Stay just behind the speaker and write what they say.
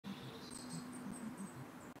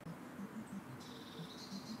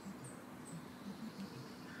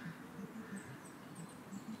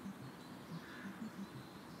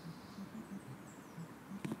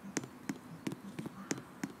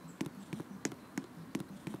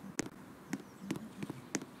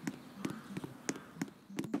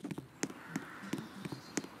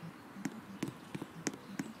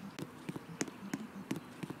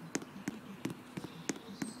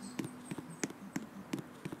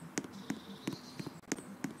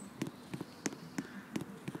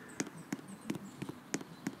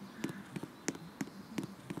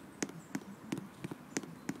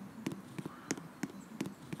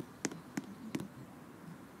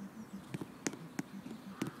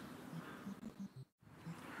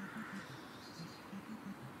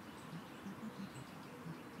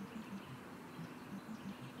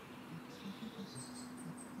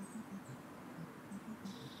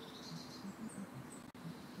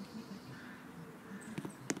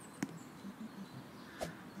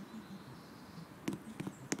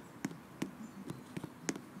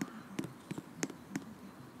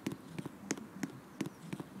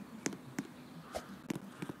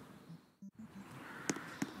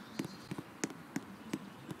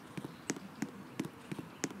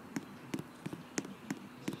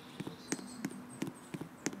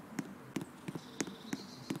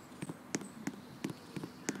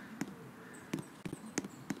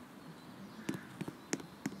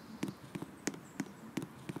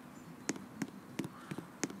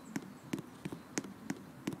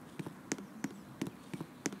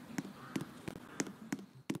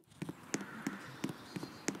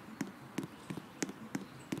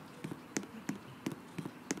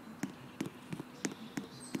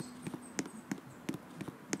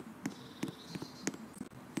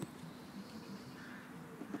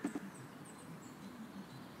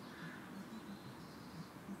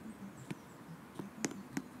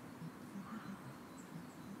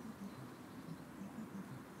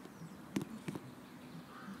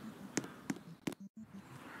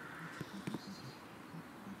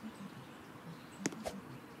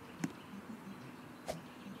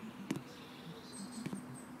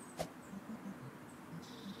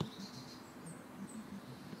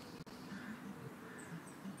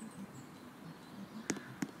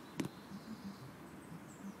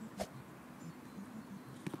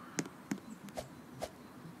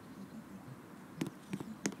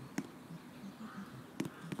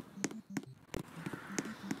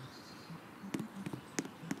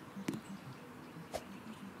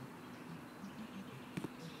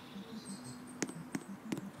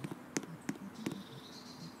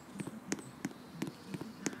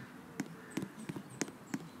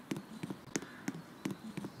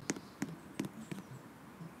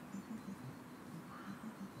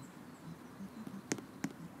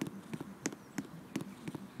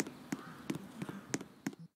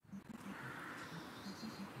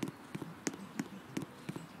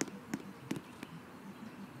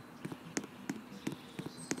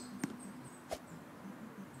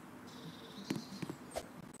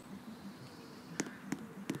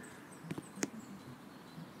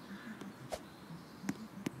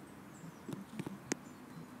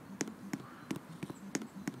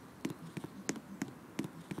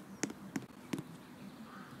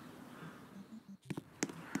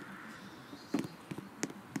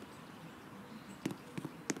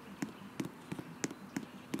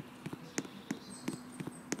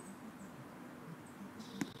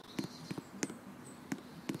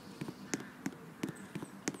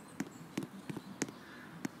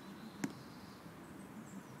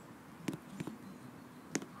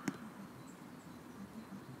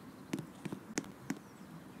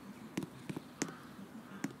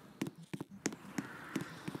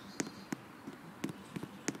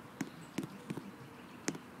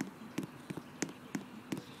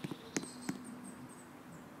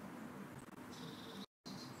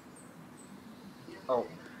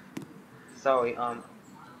Sorry, I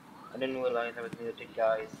didn't realize I was muted,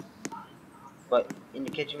 guys. But in the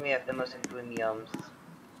kitchen we have the Muslim premiums,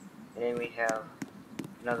 and then we have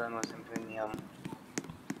another Muslim premium.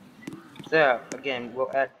 So again, we're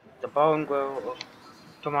at the Bar and Grill of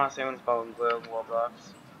Thomas Aaron's Bar and Grill, Roblox.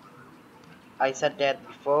 I said that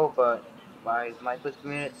before, but my mic was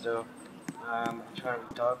muted, so I'm trying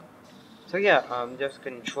to talk. So yeah, just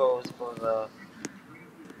controls for the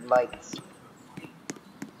lights.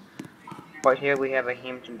 Right here we have a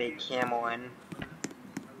Hampton Bay Camel in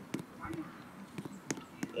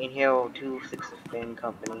here 2 6 Fan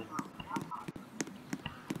Company.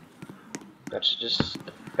 That's just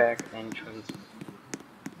the back entrance.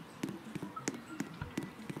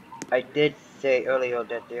 I did say earlier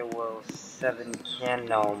that there were 7 can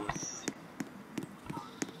gnomes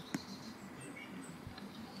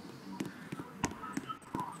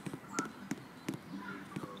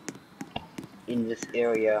in this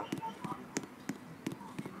area.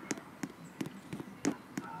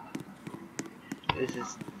 This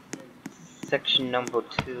is section number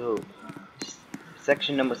 2.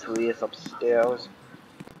 Section number 3 is upstairs.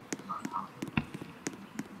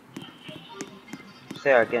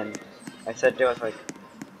 Say again. I said there was like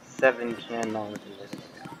 7 can gnomes in this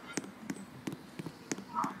area.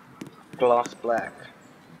 Gloss black.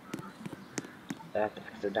 I have to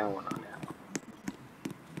fix the downward on that.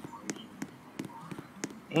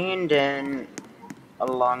 And then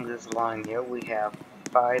along this line here we have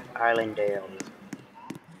 5 Islandales.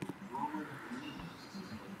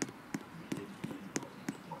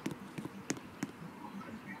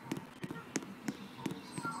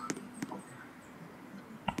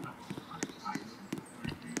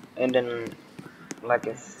 And then, like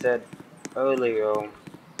I said earlier,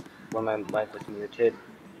 when my mic was muted,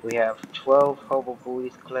 we have 12 Hobo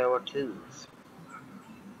Buoys Clara 2s.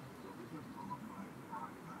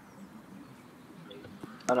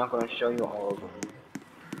 I'm not going to show you all of them,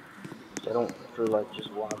 so I don't feel like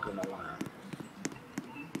just walking around.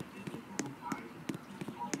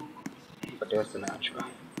 But there's the Sinatra.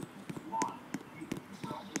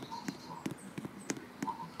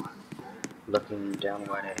 Looking down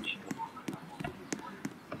right at you.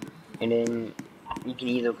 And then you can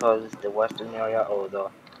either call this the Western area or the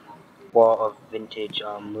wall of vintage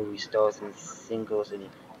movie stars and singles and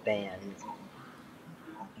bands.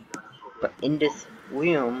 But in this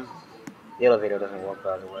room, the elevator doesn't work,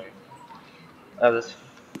 by the way. This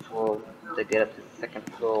floor to get up to the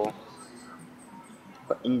second floor.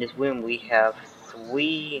 But in this room we have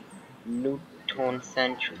 3 Newton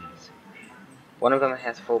Sentries. One of them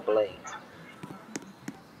has 4 blades.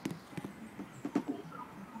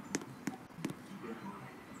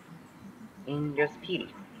 And there's Petey.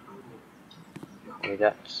 We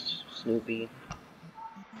got Snoopy.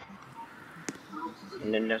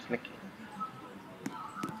 And then there's Mickey.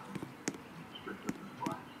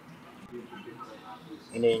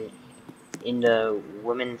 And then in the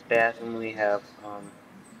women's bathroom we have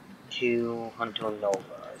 2 Hunter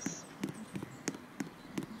Novas.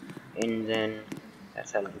 And then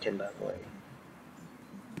that's Ellington, by the way.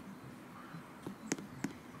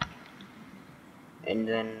 And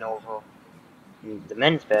then over in the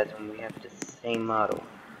men's bathroom we have the same model.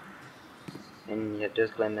 And you have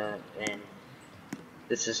disclaimer, and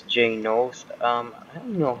this is Jay Knowles. I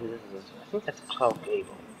don't know who this is. I think that's Clark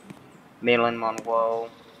Gable. Marilyn Monroe.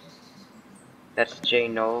 That's Jay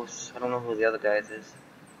Knowles. I don't know who the other guys is.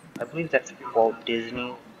 I believe that's Walt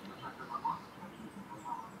Disney.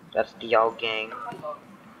 That's the All Gang.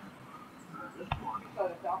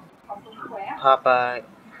 Popeye.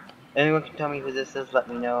 Anyone can tell me who this is, let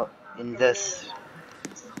me know in this.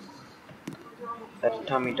 That's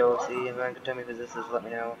Tommy Dorsey. Anyone can tell me who this is, let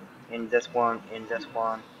me know in this one, in this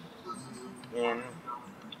one. And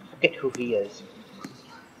I forget who he is.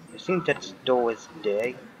 I think that's Doris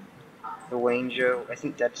Day. The Ranger. I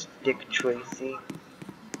think that's Dick Tracy.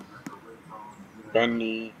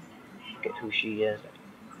 Bendy. I forget who she is.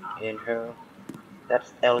 And her.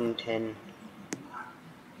 That's Ellington.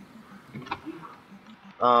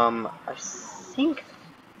 I think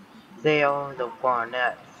they are the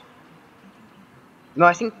Barnetts. No,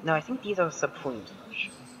 I think these are Supremes.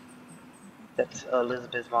 That's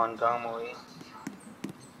Elizabeth Montgomery.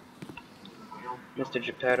 Mr.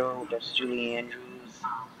 Geppetto, that's Julie Andrews.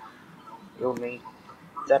 Me.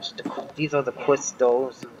 That's these are the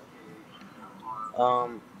Quistos.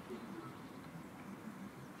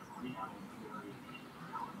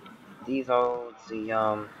 These are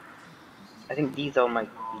the I think these are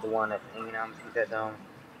the one that's hanging out. I think that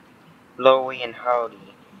Lowy and Hardy.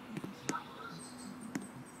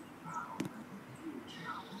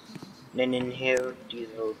 Then in here, these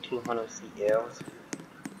are 200 CLs.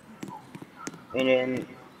 And then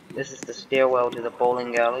this is the stairwell to the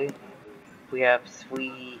bowling alley. We have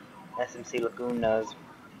 3 SMC Lagunas.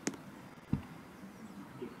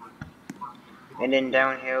 And then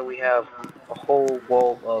down here we have a whole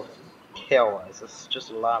wall of taillights. It's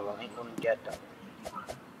just lava. I ain't gonna get them.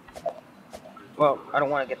 Well, I don't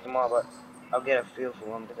want to get them all, but I'll get a feel for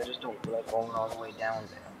them because I just don't feel like going all the way down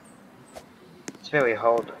there. It's very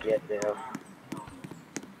hard to get there.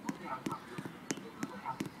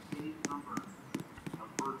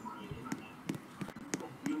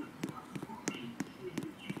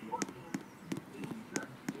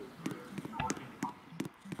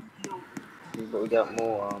 But we got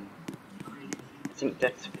more, I think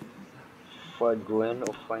that's Fred Gwynn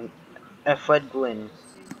or Frank. Fred Gwynn,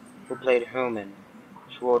 who played Herman.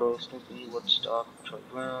 Schwartz, Snoopy, Woodstock, Troy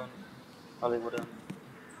Brown, Hollywood,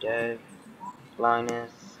 Dev,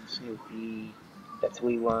 Linus, Snoopy, that's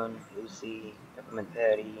Wee One, Lucy, Peppermint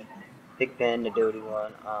Patty, Pigpen, the Dirty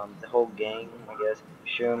One, the whole gang, I guess,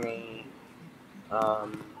 Shermie,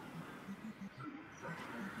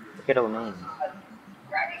 forget her name.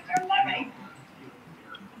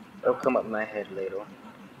 It'll come up in my head later.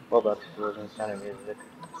 Roblox version, Sound of Music,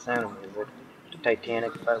 the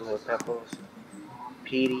Titanic, Five Little Peppers,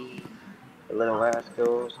 Petey, the Little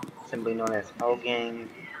Rascals, simply known as Hell Gang,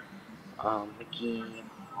 Mickey,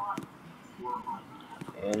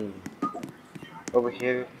 and over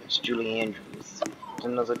here it's Julie Andrews. It's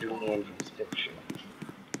another Julie Andrews picture.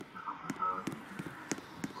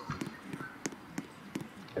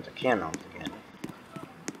 It's a Canons again.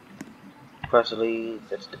 Presley,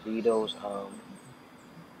 that's the Beatles. I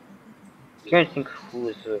can't think who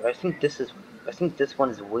is it. I think this one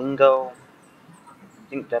is Ringo. I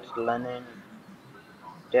think that's Lennon.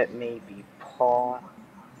 That may be Paul.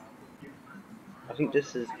 I think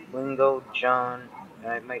this is Ringo, John,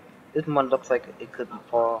 and this one looks like it could be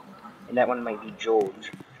Paul, and that one might be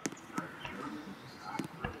George.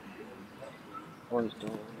 One's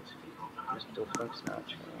doing Mr. Frank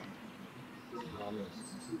Sinatra.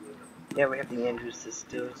 Yeah, we have the Andrews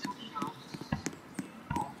sisters.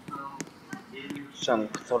 Some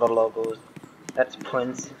sort of logos. That's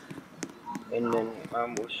Prince. And then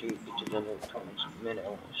we'll show you pictures in a minute.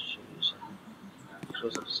 I'll show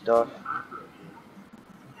some stuff.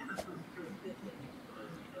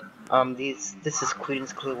 This is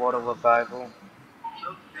Creedence Clearwater Revival.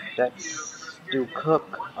 That's Stu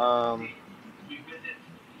Cook.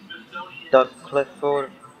 Doug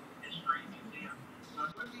Clifford.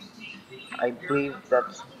 I believe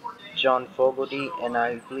that's John Fogerty, and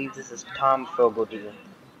I believe this is Tom Fogerty.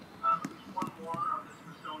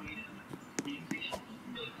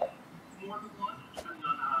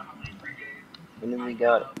 And then we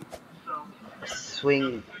got a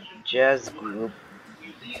swing jazz group.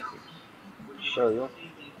 Show you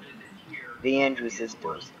the Andrews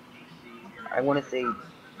sisters. I want to say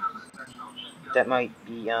that might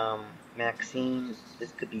be Maxine.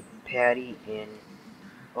 This could be Patty, and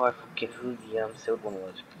oh, I forget who the third one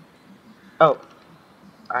was. Oh,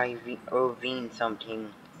 Irvine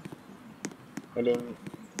something. And then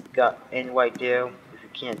got and right there, if you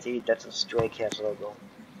can't see it, that's a Stray Cats logo.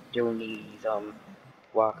 Doing these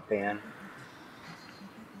rock band.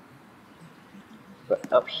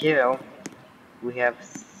 But up here we have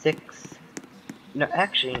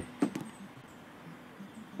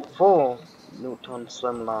 4 Newton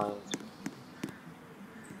Slim lines.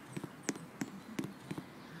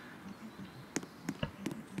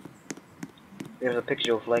 There's a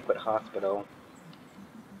picture of Lakewood Hospital.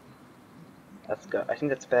 I think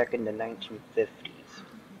that's back in the 1950s.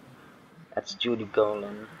 That's Judy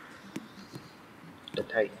Garland. The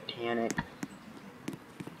Titanic.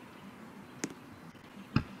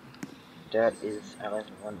 That is Alice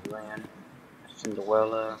in Wonderland.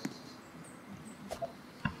 Cinderella.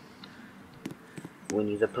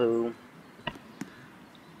 Winnie the Pooh.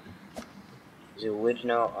 The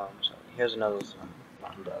original, so here's another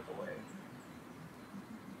one the other way.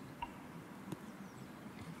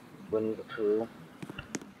 Winnie the Pooh.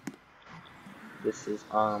 This is,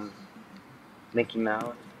 Mickey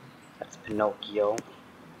Mouse. That's Pinocchio.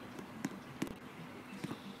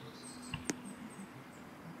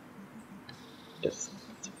 This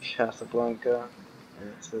is Casablanca. And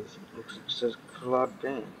it says Claude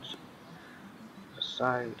Games.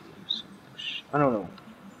 Societies. I don't know.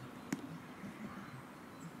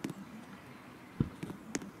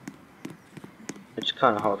 It's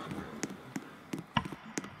kind of hard for me.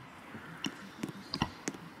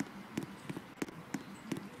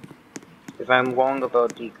 If I'm wrong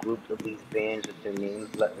about the group of these bands with their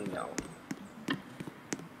names, let me know.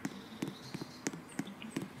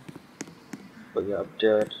 But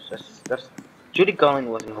yeah, that's Judy Garland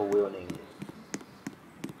wasn't her real name.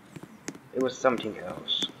 It was something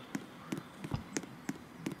else.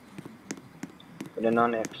 But then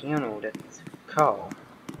on that piano, that's Carl,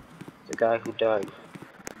 the guy who died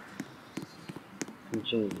from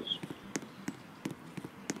Genius.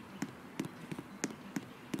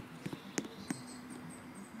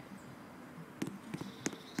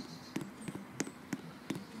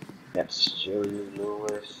 That's Jerry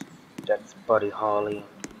Lewis. That's Buddy Holly.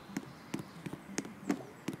 I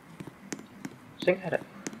think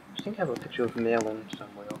I have a picture of Marilyn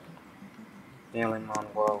somewhere. Marilyn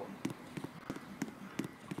Monroe.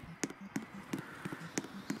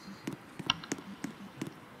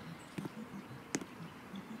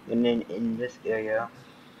 And then in this area,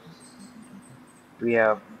 we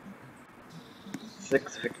have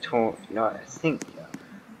 6 Victorians. No, I think,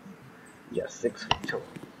 yeah, 6 Victorians.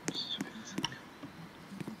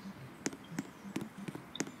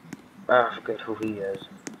 I forget who he is.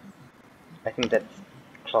 I think that's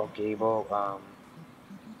Clark Gable,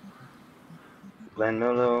 Glenn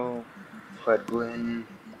Miller, Fred Gwynn,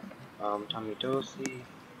 Tommy Dorsey,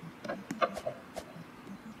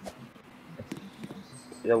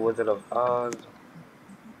 The Wizard of Oz.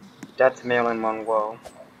 That's Marilyn Monroe.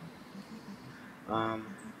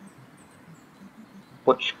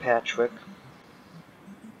 Butch Patrick,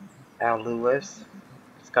 Al Lewis,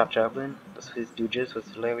 Scott Joplin. His Stooges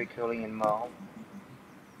was Larry, Curly, and Moe.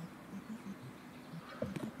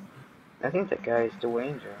 I think that guy is the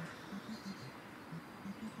Ranger.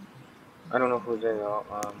 I don't know who they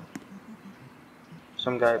are.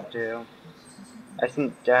 Some guy up there. I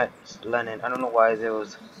think that's Lennon. I don't know why there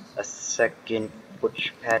was a second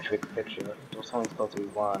Butch Patrick picture. There was only supposed to be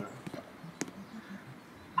one.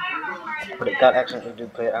 But it got accidentally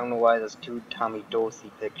duplicated. I don't know why there's 2 Tommy Dorsey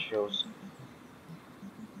pictures.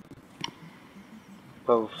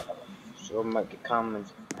 Both. So might get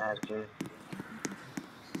comments asking.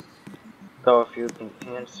 Go if you can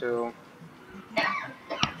cancel.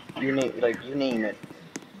 You name it.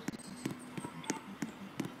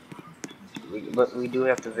 But we do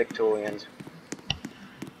have the Victorians.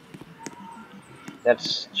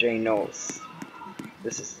 That's Jay Knowles.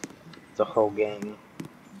 This is the whole gang.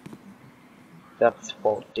 That's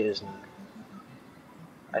Walt Disney,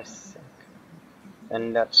 I think.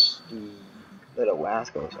 And that's the Little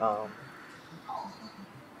Rascals.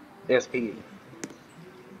 There's Pete.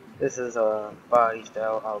 This is a body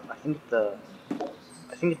style of I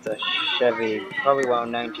think it's a Chevy, probably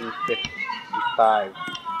around 1955.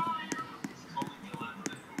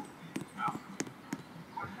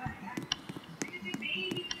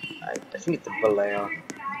 I think it's a Vallejo.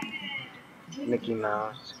 Mickey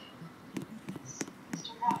Mouse.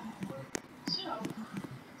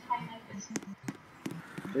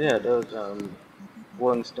 Yeah, those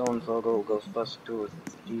Rolling Stones logo, Ghostbusters,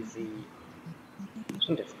 DC. I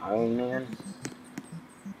think it's Iron Man.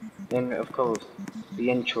 And of course, the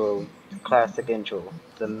intro, the classic intro,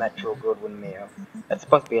 the Metro Goldwyn Mayer. That's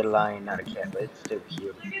supposed to be a lion, not a cat, but it's still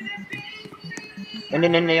cute. And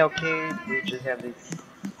then in the arcade, we just have these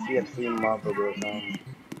CFC Marvel girls. I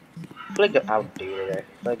feel like they're outdated. I feel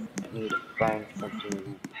like I need to find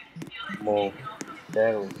something more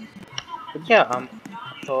better. But yeah,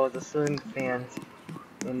 so the ceiling fans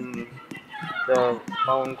in the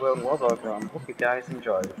Homegrown World, hope you guys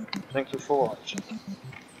enjoyed. Thank you for watching.